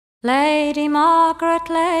Lady Margaret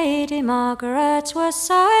was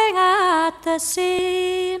sewing at the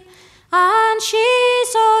seam, and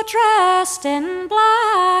she's all dressed in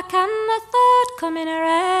black, and the thought come in her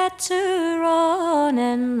head to run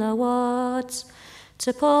in the woods,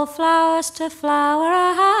 to pull flowers to flower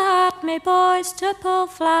a hat, me boys, to pull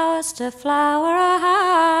flowers to flower a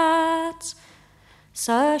hat.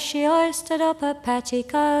 So she hoisted up her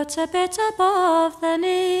petticoat a bit above the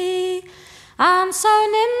knee, and so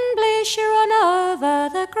nimbly she run over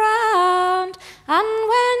the ground, and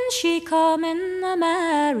when she come in the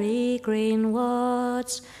merry green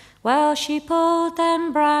woods, well, she pulled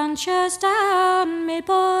them branches down, me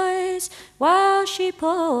boys, well, she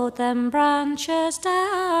pulled them branches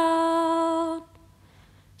down.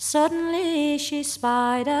 Suddenly she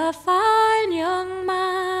spied a fine young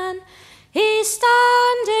man, he's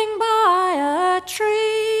standing by a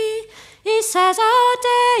tree. He says, "How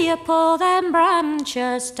dare you pull them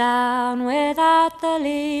branches down without the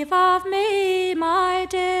leave of me, my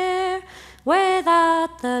dear,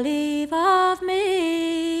 without the leave of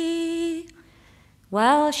me?"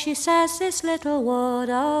 Well, she says, "This little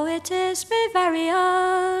wood, oh, it is me very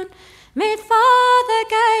own. Me father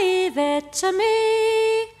gave it to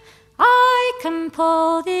me. I can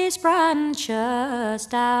pull these branches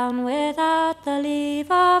down without the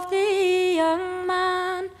leave of thee, young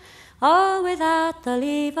man, oh, without the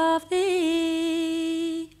leave of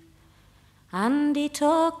thee." And he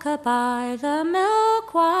took her by the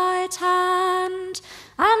milk-white hand,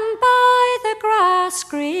 and by the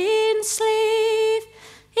grass-green sleeve.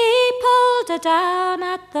 He pulled her down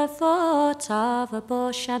at the foot of a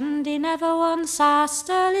bush, and he never once asked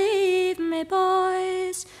her leave, me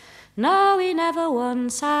boys. No, he never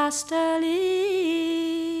once asked her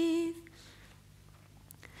leave.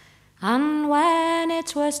 And when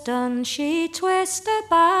it was done, she twisted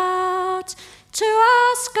about to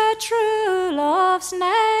ask her true love's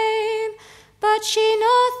name, but she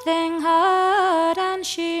nothing heard and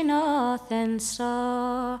she nothing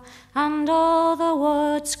saw, and all the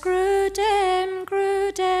woods grew dim,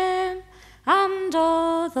 and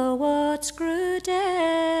all the woods grew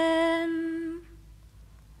dim.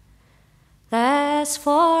 There's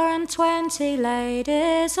 24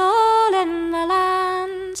 ladies all in the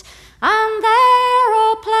land, and they're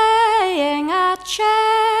all playing at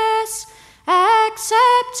chess,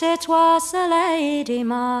 except it was the Lady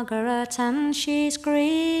Margaret, and she's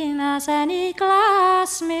green as any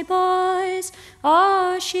glass, me boys,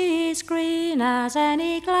 oh, she's green as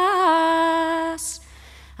any glass.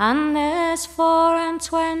 And there's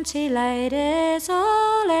 24 ladies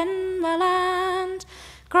all in the land,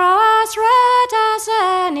 grow as red as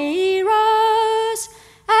any rose,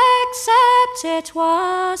 except it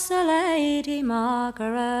was the Lady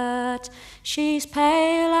Margaret. She's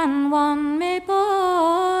pale and wan, me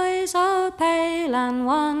boys, oh, pale and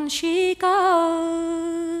wan she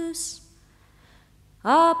goes.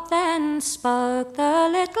 Up then spoke the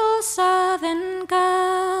little serving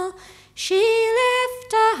girl. She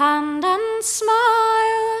lifted her hand and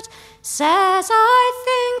smiled, says, "I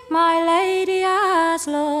think my lady has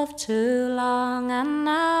loved too long, and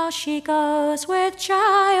now she goes with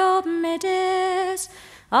child, me dears,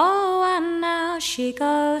 oh, and now she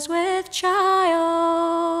goes with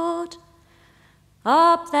child."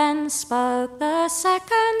 Up then spoke the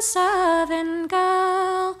second serving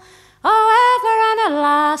girl. "Oh, ever and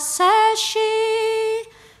alas," says she,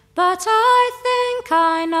 "but I think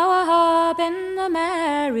I know a herb in the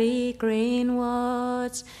merry green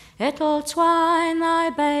woods. It'll twine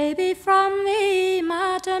thy baby from thee,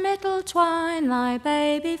 madam, it'll twine thy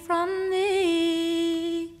baby from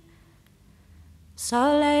thee." So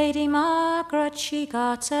Lady Margaret, she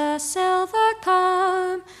got a silver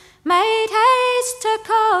comb, made haste to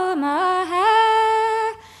comb her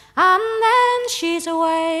hair, and then she's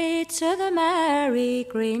away to the merry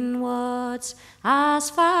green woods,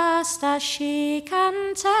 as fast as she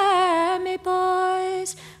can tear, me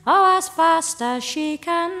boys, oh, as fast as she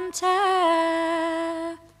can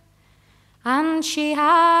tear. And she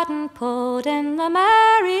hadn't pulled in the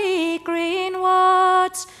merry green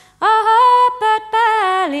woods a herb but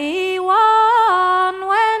barely one,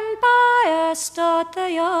 when by her stood the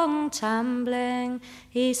young Tambling.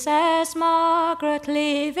 He says, "Margaret,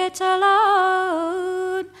 leave it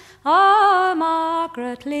alone, oh,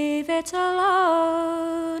 Margaret, leave it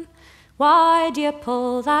alone. Why do you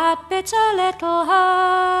pull that bitter little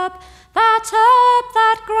herb,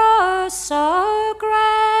 that grows so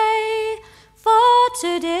grey, for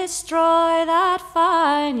to destroy that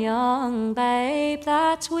fine young babe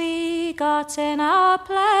that we got in our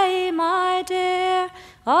play, my dear,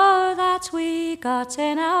 oh, that we got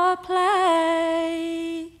in our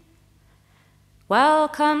play?" Well,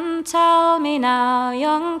 come tell me now,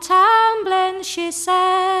 young Tambling, she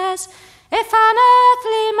says, if an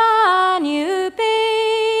earthly man you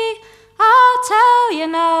be, I'll tell you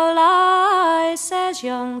no lie, says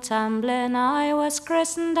young Tambling. I was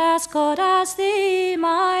christened as good as thee,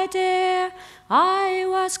 my dear. I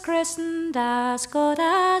was christened as good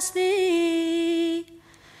as thee.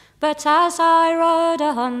 But as I rode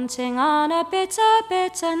a-hunting on a bitter,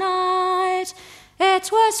 bitter night,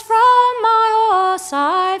 it was from my horse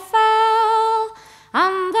I fell,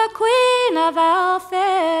 and the Queen of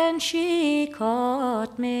Elfin, she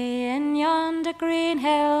caught me in yonder green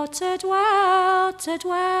hill to dwell,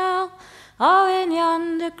 oh, in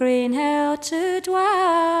yonder green hill to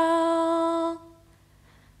dwell.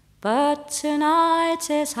 But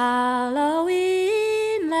tonight is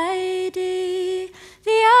Halloween, lady,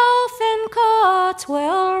 the elfin court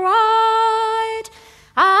will ride,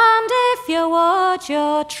 and if you would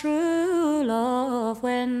your true love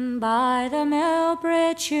win, by the mill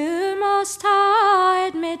bridge you must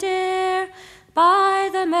hide, me dear, by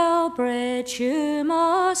the mill bridge you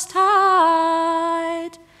must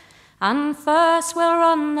hide. And first we'll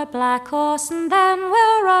run the black horse, and then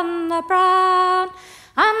we'll run the brown,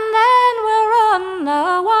 and then we'll run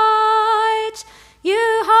the white.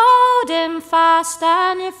 You hold him fast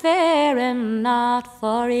and you fear him not,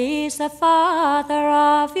 for he's the father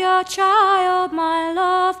of your child, my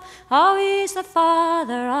love. Oh, he's the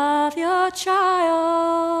father of your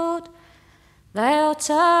child. They'll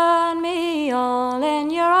turn me all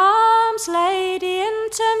in your arms, lady,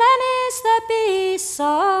 into many's the beast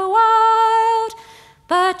so wild.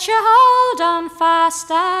 But you hold on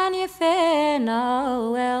fast and you fear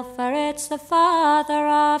no ill, for it's the father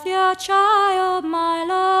of your child, my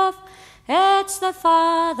love. It's the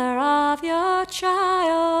father of your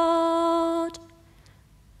child.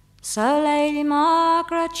 So Lady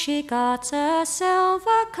Margaret, she got a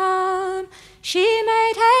silver comb, she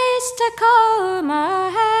made haste to comb her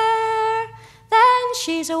hair. Then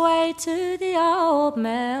she's away to the old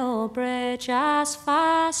mill bridge as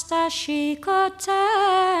fast as she could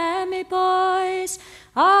tear, me boys,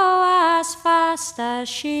 oh, as fast as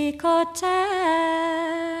she could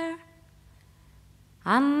tear.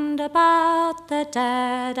 And about the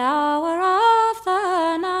dead hour of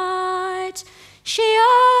the night, she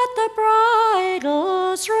heard the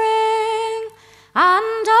bridles ring,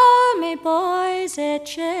 and oh, me boys, it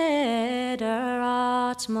cheered her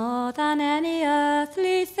heart more than any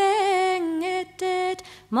earthly thing. It did,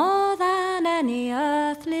 more than any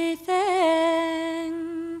earthly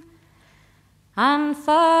thing. And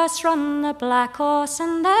first run the black horse,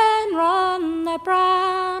 and then run the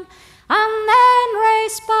brown, and then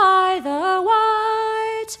race by the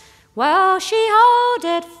white. Well, she held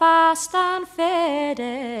it fast and feared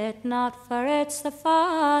it not, for it's the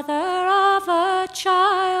father of her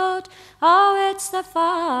child. Oh, it's the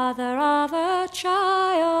father of her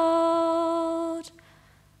child.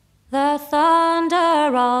 The thunder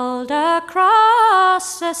rolled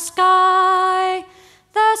across the sky,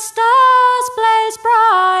 the stars blazed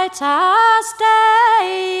bright as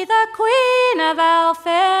day. The Queen of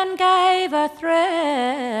Elfin gave a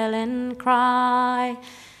thrilling cry.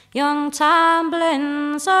 Young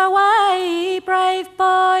Tambling's away, brave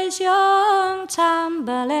boys, young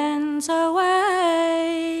Tambling's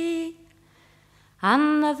away.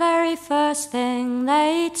 And the very first thing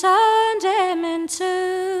they turned him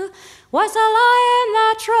into was a lion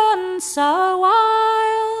that runs so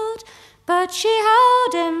wild. But she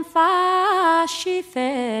held him fast, she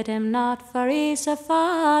feared him not, for he's the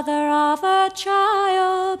father of her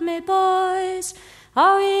child, me boys.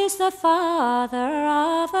 Oh, he's the father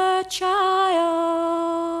of her child.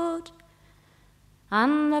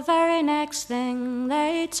 And the very next thing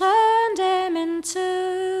they turned him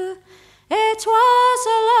into, it was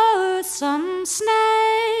a loathsome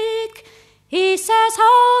snake. He says,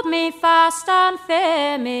 hold me fast and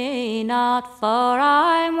fear me not, for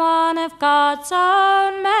I'm one of God's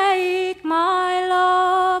own make, my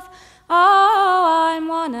love. Oh, I'm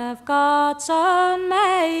one of God's own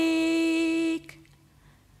make.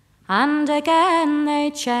 And again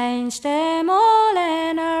they changed him all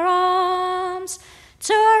in her arms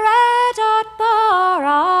to a red-hot bar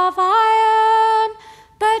of iron.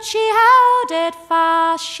 But she held it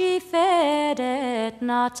fast, she feared it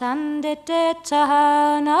not, and it did to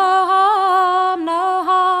her no harm, no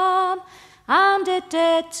harm, and it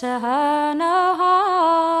did to her no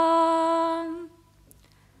harm.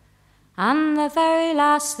 And the very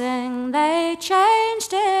last thing they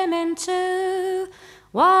changed him into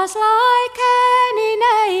was like any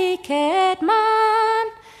naked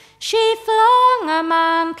man. She flung a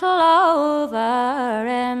mantle over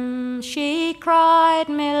him, she she cried,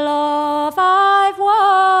 "Me love, I've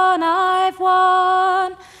won, I've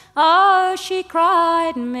won." Oh, she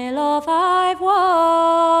cried, "Me love, I've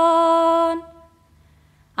won."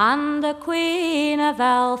 And the Queen of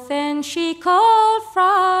Elfin, she called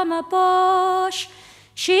from a bush,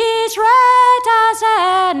 "She's red as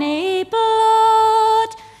any blood.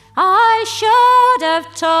 I should have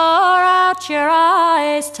tore out your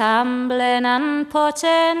eyes, Tambling, and put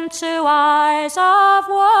into eyes of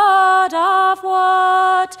wood,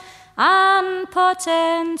 and put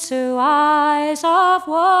into eyes of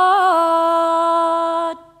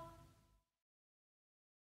wood."